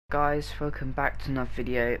Guys, welcome back to another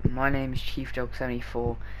video. My name is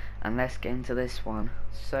ChiefDog74 and let's get into this one.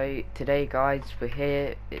 So today guys, we're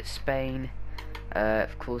here, it's Spain.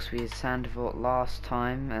 Of course we had Sandoval last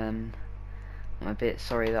time. I'm a bit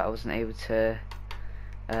sorry that I wasn't able to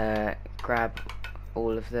grab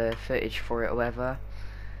all of the footage for it or whatever.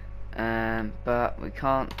 But we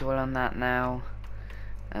can't dwell on that now.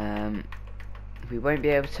 We won't be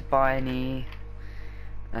able to buy any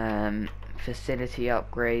facility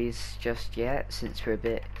upgrades just yet, since we're a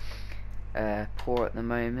bit poor at the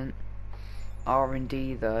moment.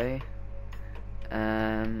 R&D though,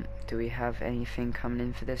 do we have anything coming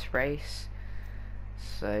in for this race?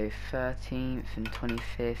 So 13th and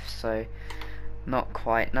 25th, so not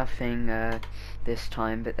quite nothing this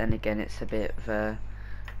time, but then again it's a bit of a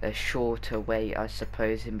shorter wait, I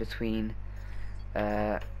suppose, in between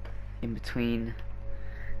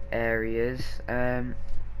areas.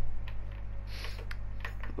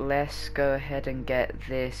 Let's go ahead and get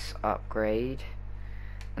this upgrade,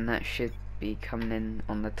 and that should be coming in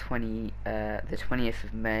on the 20th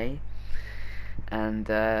of May, and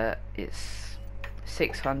it's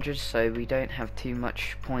 600, so we don't have too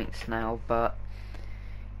much points now, but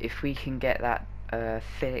if we can get that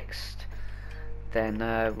fixed, then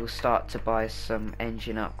we'll start to buy some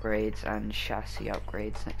engine upgrades and chassis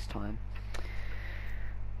upgrades next time.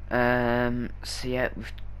 So yeah,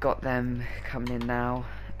 we've got them coming in now.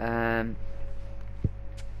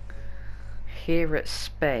 Here at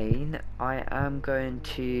Spain, I am going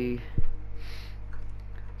to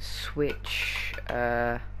switch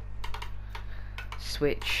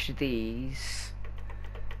these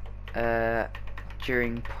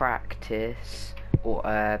during practice,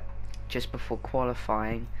 or just before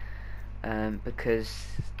qualifying, because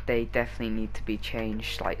they definitely need to be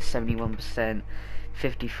changed, like 71%,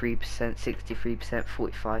 53%, 63%,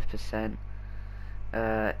 45%.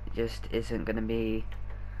 Just isn't going to be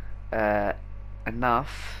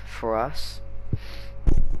enough for us.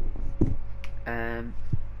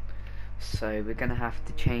 So we're going to have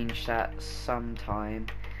to change that sometime,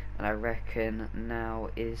 and I reckon now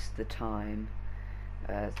is the time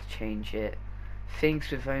to change it.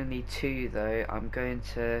 Things with only two though, I'm going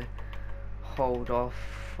to hold off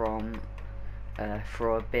from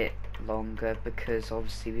for a bit longer, because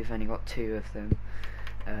obviously we've only got two of them,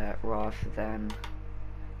 rather than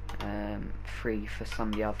 3 for some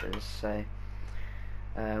of the others, so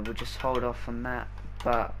we'll just hold off on that.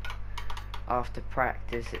 But after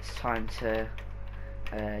practice it's time to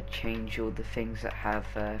change all the things that have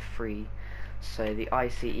 3, so the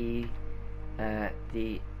ICE,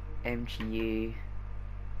 the MGU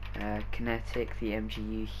kinetic, the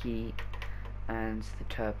MGU heat, and the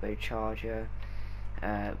turbocharger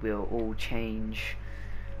will all change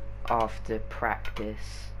after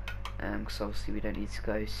practice, because obviously we don't need to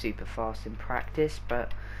go super fast in practice.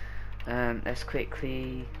 But let's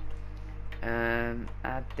quickly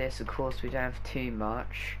add this. Of course we don't have too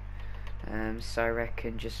much, so I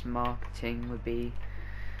reckon just marketing would be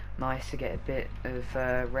nice to get a bit of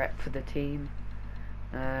rep for the team.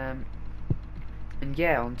 And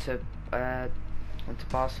yeah, onto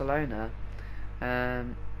Barcelona.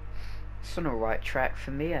 It's an alright track for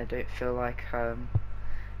me. I don't feel like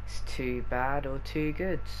it's too bad or too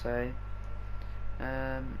good, so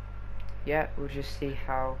yeah, we'll just see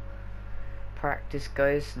how practice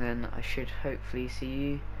goes, and then I should hopefully see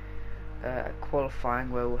you at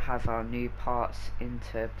qualifying, where we'll have our new parts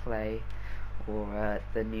into play, or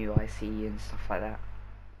the new ICE and stuff like that.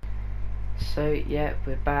 So yeah,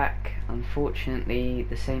 we're back. Unfortunately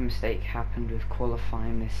the same mistake happened with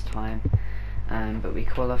qualifying this time, but we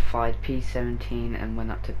qualified P17 and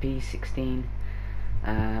went up to P16.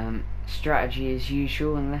 Strategy as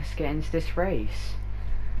usual, and let's get into this race.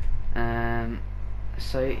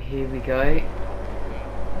 So here we go,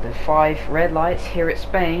 the 5 red lights here at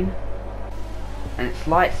Spain, and it's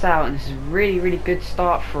lights out, and this is a really good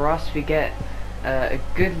start for us. We get a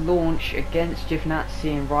good launch against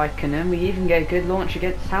Giovinazzi and Raikkonen. We even get a good launch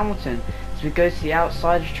against Hamilton, so we go to the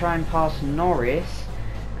outside to try and pass Norris,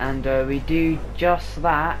 and we do just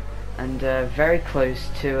that, and very close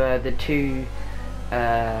to the 2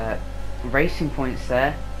 racing points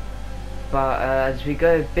there. But as we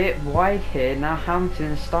go a bit wide here, now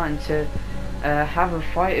Hamilton is starting to have a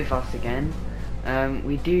fight with us again.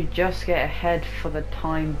 We do just get ahead for the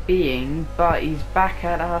time being, but he's back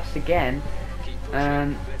at us again.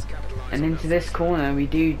 And into this corner we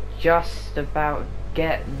do just about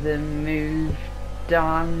get the move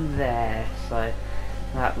done there, so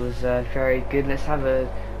that was very good. Let's have a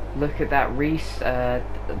look at that race at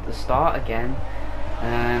the start again.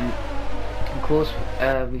 Of course,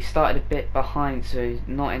 we started a bit behind, so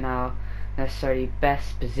not in our necessarily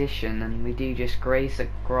best position, and we do just graze the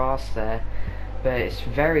grass there, but it's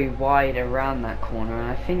very wide around that corner, and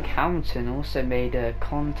I think Hamilton also made a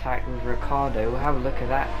contact with Ricciardo. We'll have a look at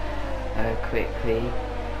that quickly.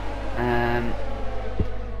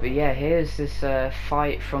 But yeah, here's this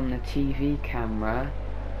fight from the TV camera.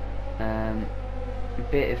 A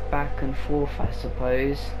bit of back and forth, I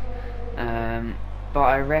suppose, but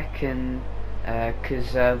I reckon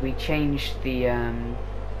because we changed the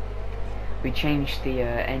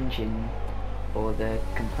engine or the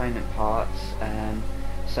component parts,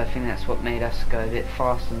 so I think that's what made us go a bit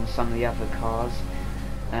faster than some of the other cars.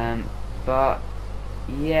 But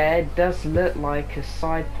yeah, it does look like a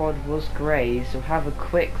side pod was grazed. We'll have a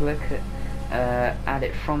quick look at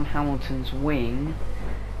it from Hamilton's wing,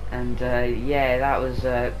 and yeah, that was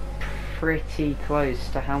pretty close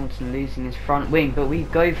to Hamilton losing his front wing, but we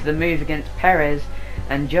go for the move against Perez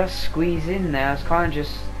and just squeeze in there. I was kind of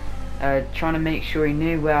just trying to make sure he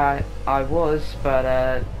knew where I was, but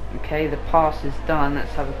okay, the pass is done.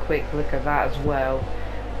 Let's have a quick look at that as well.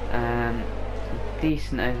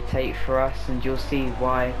 Decent overtake for us, and you'll see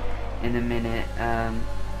why in a minute,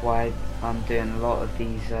 why I'm doing a lot of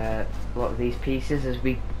these pieces, as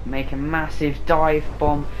we make a massive dive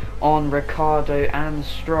bomb on Ricciardo and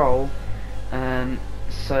Stroll.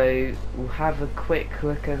 So we'll have a quick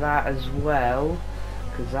look at that as well,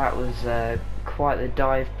 because that was quite the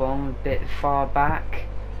dive bomb, a bit far back.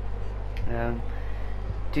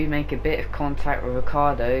 Do make a bit of contact with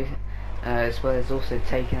Ricciardo, as well as also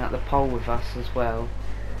taking out the pole with us as well.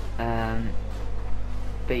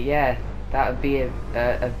 But yeah, that would be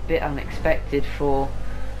a bit unexpected for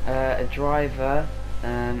a driver.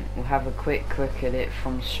 We'll have a quick look at it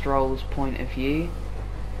from Stroll's point of view,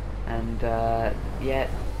 and yeah,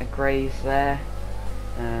 a graze there,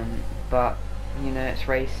 but you know, it's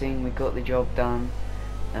racing, we got the job done,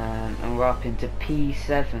 and we're up into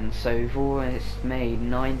P7, so we've almost made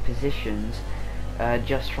 9 positions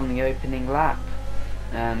just from the opening lap.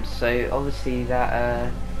 So obviously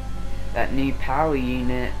that new power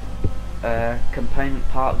unit component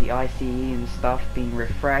part of the ICE and stuff being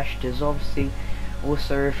refreshed has obviously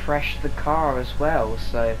also refreshed the car as well,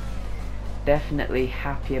 so definitely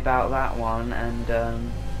happy about that one. And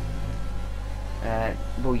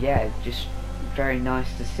well, yeah, just very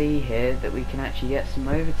nice to see here that we can actually get some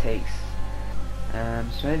overtakes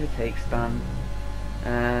done.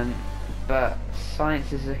 But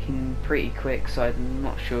Sainz is looking pretty quick, so I'm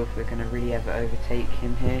not sure if we're going to really ever overtake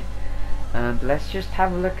him here. But let's just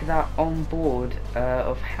have a look at that on board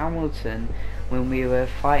of Hamilton when we were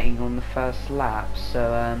fighting on the first lap.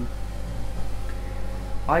 So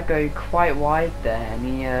I go quite wide there, and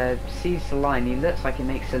he sees the line. He looks like he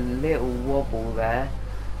makes a little wobble there,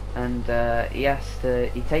 and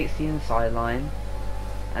he takes the inside line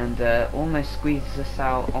and almost squeezes us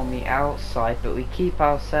out on the outside, but we keep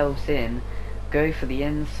ourselves in, go for the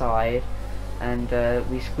inside, and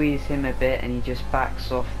we squeeze him a bit, and he just backs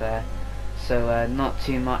off there. So not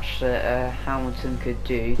too much that Hamilton could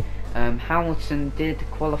do. Hamilton did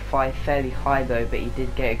qualify fairly high though, but he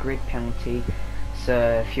did get a grid penalty.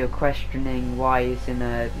 So if you're questioning why he's in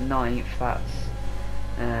a 9th,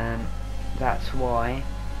 that's why.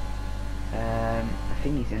 I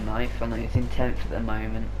think he's in 9th. I know he's in 10th at the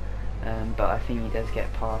moment, but I think he does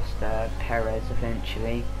get past Perez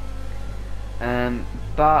eventually.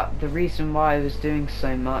 But the reason why I was doing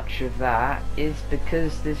so much of that is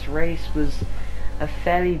because this race was a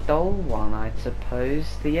fairly dull one, I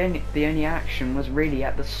suppose. The only action was really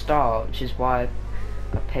at the start, which is why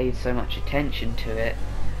I paid so much attention to it.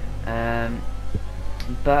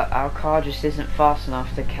 But our car just isn't fast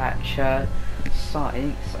enough to catch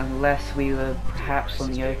Sainz unless we were perhaps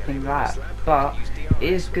on the opening lap. But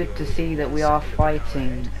it is good to see that we are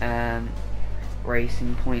fighting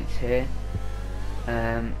racing points here.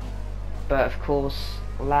 But of course,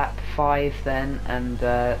 lap 5 then, and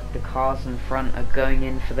the cars in front are going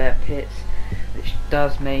in for their pits, which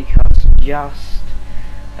does make us just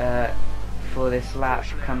for this lap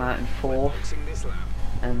come out in 4th.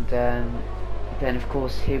 And then of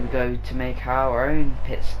course here we go to make our own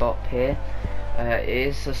pit stop here. It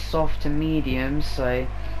is a soft to medium, so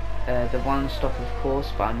the 1 stop of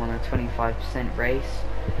course, but I'm on a 25% race,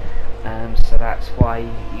 so that's why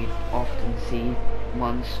you often see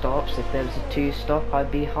 1 stops. If there was a 2 stop,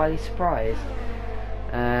 I'd be highly surprised.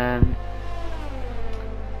 But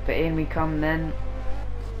in we come then,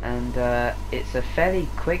 and it's a fairly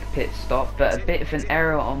quick pit stop, but a bit of an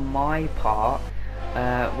error on my part,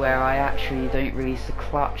 where I actually don't release the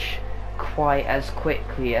clutch quite as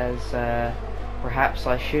quickly as perhaps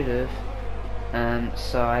I should have.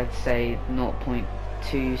 So I'd say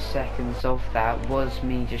 0.2 seconds of that was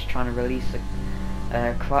me just trying to release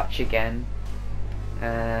the clutch again.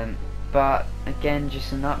 But again,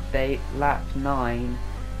 just an update, lap 9,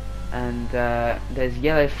 and there's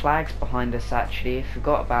yellow flags behind us actually,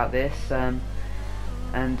 forgot about this, and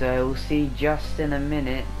we'll see just in a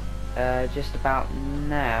minute, just about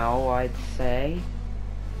now I'd say,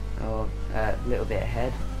 or a little bit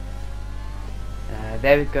ahead.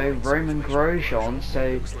 There we go, Romain Grosjean.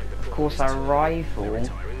 So of course our rival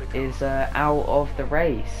is out of the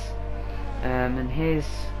race, and here's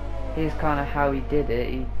kind of how he did it.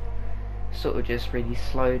 He sort of just really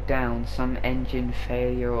slowed down, some engine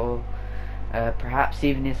failure, or perhaps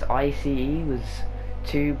even his ICE was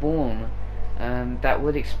too warm. That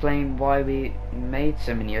would explain why we made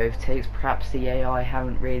so many overtakes. Perhaps the AI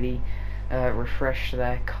haven't really refreshed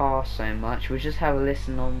their car so much. We'll just have a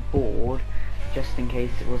listen on board just in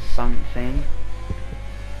case it was something.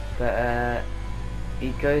 But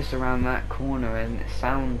he goes around that corner and it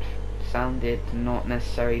sounded not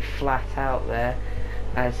necessarily flat out there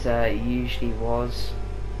as it usually was,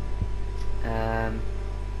 and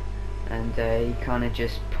he kind of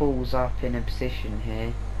just pulls up in a position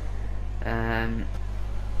here.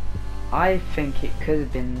 I think it could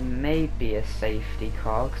have been maybe a safety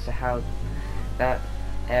car because of how that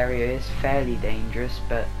area is fairly dangerous,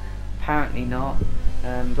 but apparently not.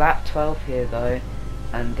 Lap 12 here though,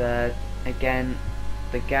 and again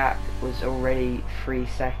the gap was already 3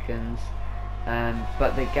 seconds,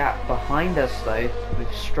 but the gap behind us though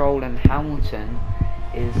with Stroll and Hamilton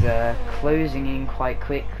is closing in quite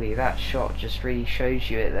quickly. That shot just really shows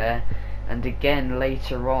you it there. And again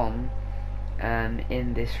later on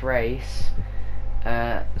in this race,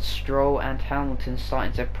 Stroll and Hamilton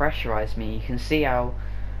starting to pressurize me. You can see how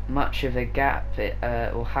much of a gap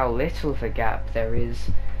or how little of a gap there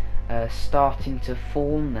is starting to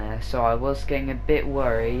form there, so I was getting a bit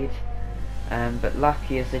worried, but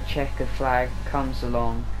lucky as the checker flag comes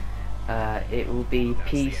along, it will be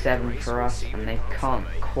P7 for us and they can't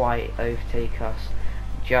quite overtake us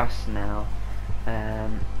just now.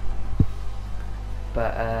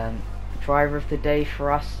 But driver of the day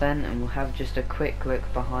for us then, and we'll have just a quick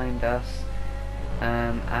look behind us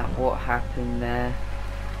at what happened there.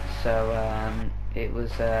 So it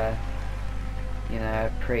was you know,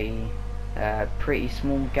 a pretty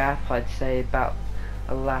small gap. I'd say about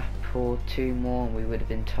a lap or 2 more and we would have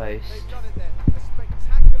been toast. A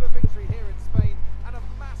spectacular victory here in Spain and a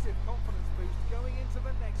massive confidence boost going into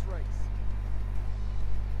the next race.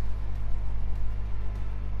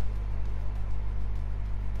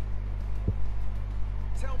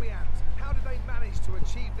 Tell me, Ant, how did they manage to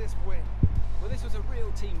achieve this win? Well, this was a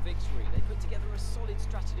real team victory. They put together a solid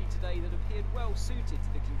strategy today that appeared well suited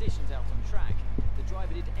to the conditions out on track. The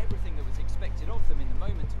driver did everything that was expected of them in the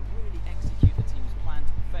moment to really execute the team's plan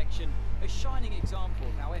to perfection. A shining example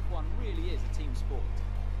of how F1 really is a team sport.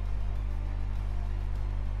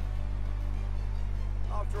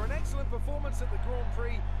 After an excellent performance at the Grand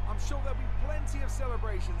Prix, I'm sure there'll be plenty of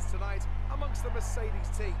celebrations tonight amongst the Mercedes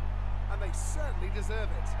team, and they certainly deserve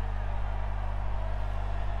it.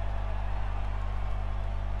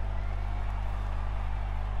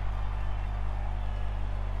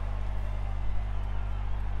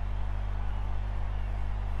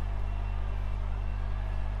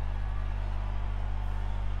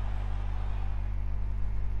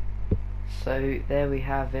 So there we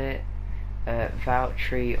have it,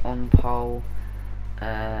 Valtteri on pole,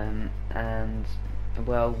 and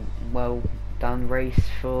well done race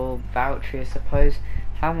for Valtteri, I suppose.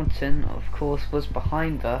 Hamilton of course was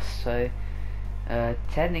behind us, so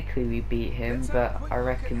technically we beat him, but I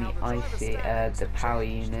reckon the IC, the power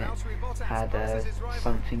unit had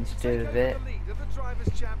something to do with it.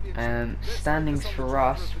 Standings for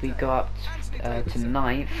us, we go up to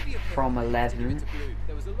 9th from 11th.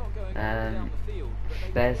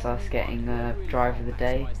 There's us getting driver of the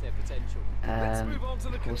day.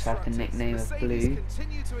 Of course I have the nickname of Blue,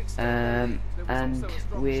 and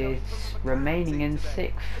we're remaining in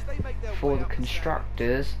 6th for the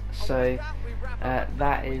constructors, so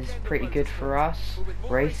that is pretty good for us.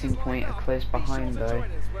 Racing Point are close behind though,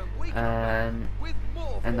 and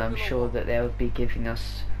I'm sure that they'll be giving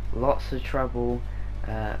us lots of trouble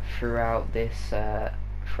throughout this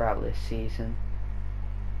season.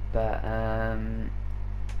 But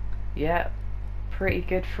yeah, pretty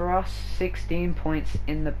good for us. 16 points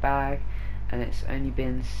in the bag, and it's only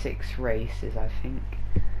been 6 races, I think.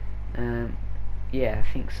 Yeah,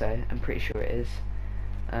 I think so. I'm pretty sure it is.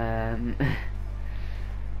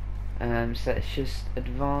 So let's just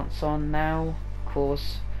advance on now. Of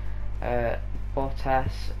course,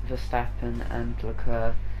 Bottas, Verstappen and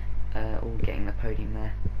Leclerc all getting the podium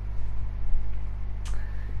there.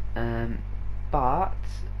 But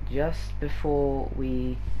just before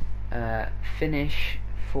we finish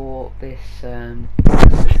for this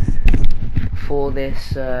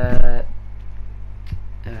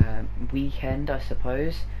weekend, I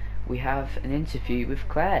suppose, we have an interview with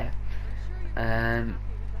Claire.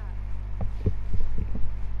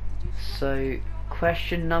 So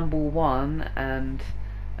question number 1, and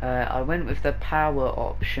I went with the power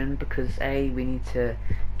option because A, we need to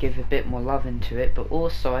give a bit more love into it, but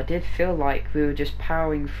also I did feel like we were just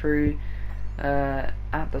powering through at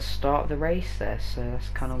the start of the race there, so that's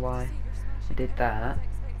kind of why I did that.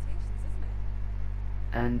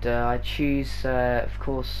 And I choose of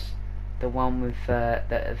course the one with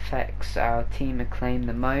that affects our team acclaim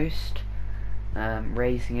the most,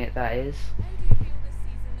 raising it, that is.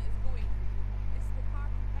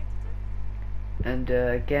 And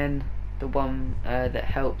again, the one that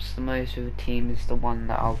helps the most with the team is the one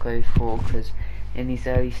that I'll go for, because in these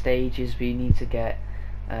early stages we need to get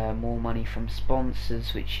more money from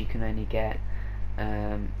sponsors, which you can only get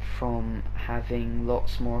from having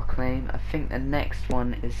lots more acclaim. I think the next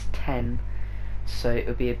one is 10, so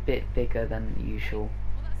it'll be a bit bigger than usual.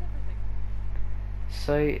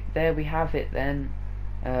 So there we have it then.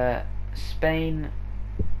 Spain,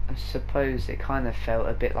 I suppose it kind of felt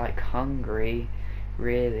a bit like Hungary,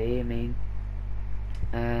 really. I mean,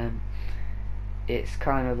 it's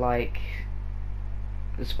kind of like,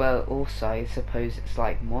 as well, also I suppose it's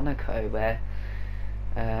like Monaco, where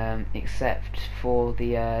except for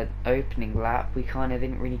the opening lap, we kind of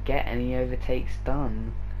didn't really get any overtakes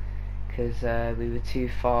done, because we were too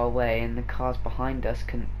far away and the cars behind us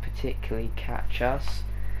couldn't particularly catch us.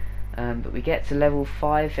 But we get to level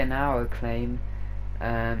 5 in our acclaim,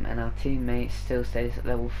 and our teammate still stays at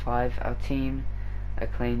level 5. Our team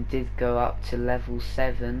acclaim did go up to level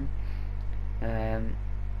 7, and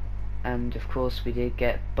of course we did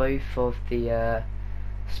get both of the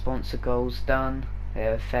sponsor goals done. They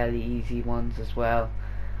were fairly easy ones as well,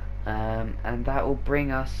 and that will bring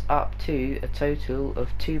us up to a total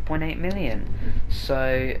of 2.8 million.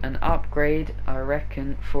 So an upgrade, I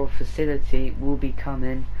reckon, for facility will be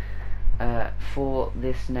coming for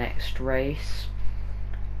this next race,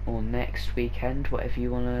 or next weekend, whatever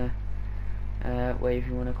you wanna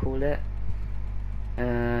call it.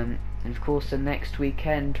 And of course the next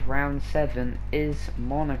weekend, round 7, is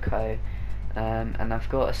Monaco, and I've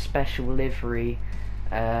got a special livery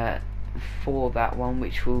for that one,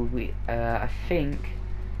 which will be I think,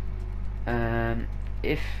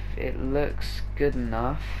 if it looks good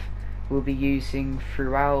enough, we'll be using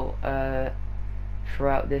throughout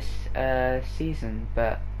this season.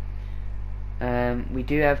 But we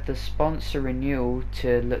do have the sponsor renewal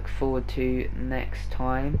to look forward to next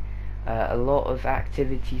time, a lot of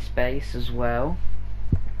activity space as well.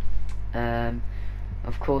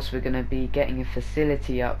 Of course we're going to be getting a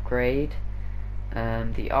facility upgrade.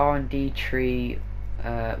 The R&D tree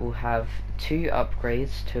will have 2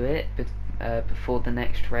 upgrades to it before the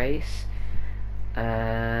next race.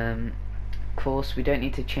 Of course we don't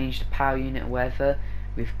need to change the power unit or whatever.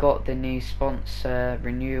 We've got the new sponsor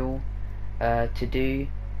renewal to do,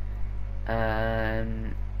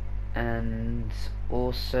 and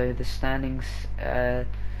also the standings. Of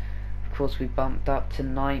course we bumped up to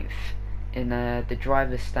 9th in the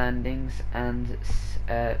driver's standings, and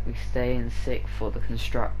we stay in 6th for the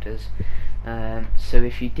constructors. So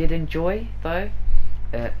if you did enjoy though,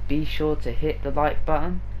 be sure to hit the like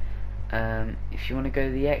button. If you want to go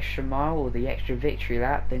the extra mile or the extra victory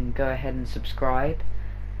lap, then go ahead and subscribe.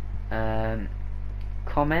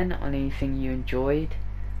 Comment on anything you enjoyed,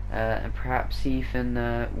 and perhaps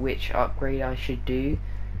even which upgrade I should do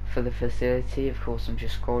for the facility. Of course I'm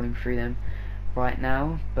just scrolling through them right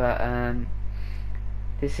now, but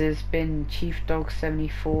this has been Chief Dog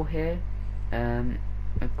 74 here.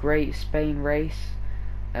 A great Spain race,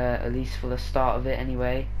 at least for the start of it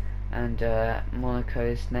anyway, and Monaco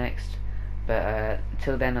is next, but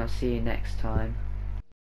until then I'll see you next time.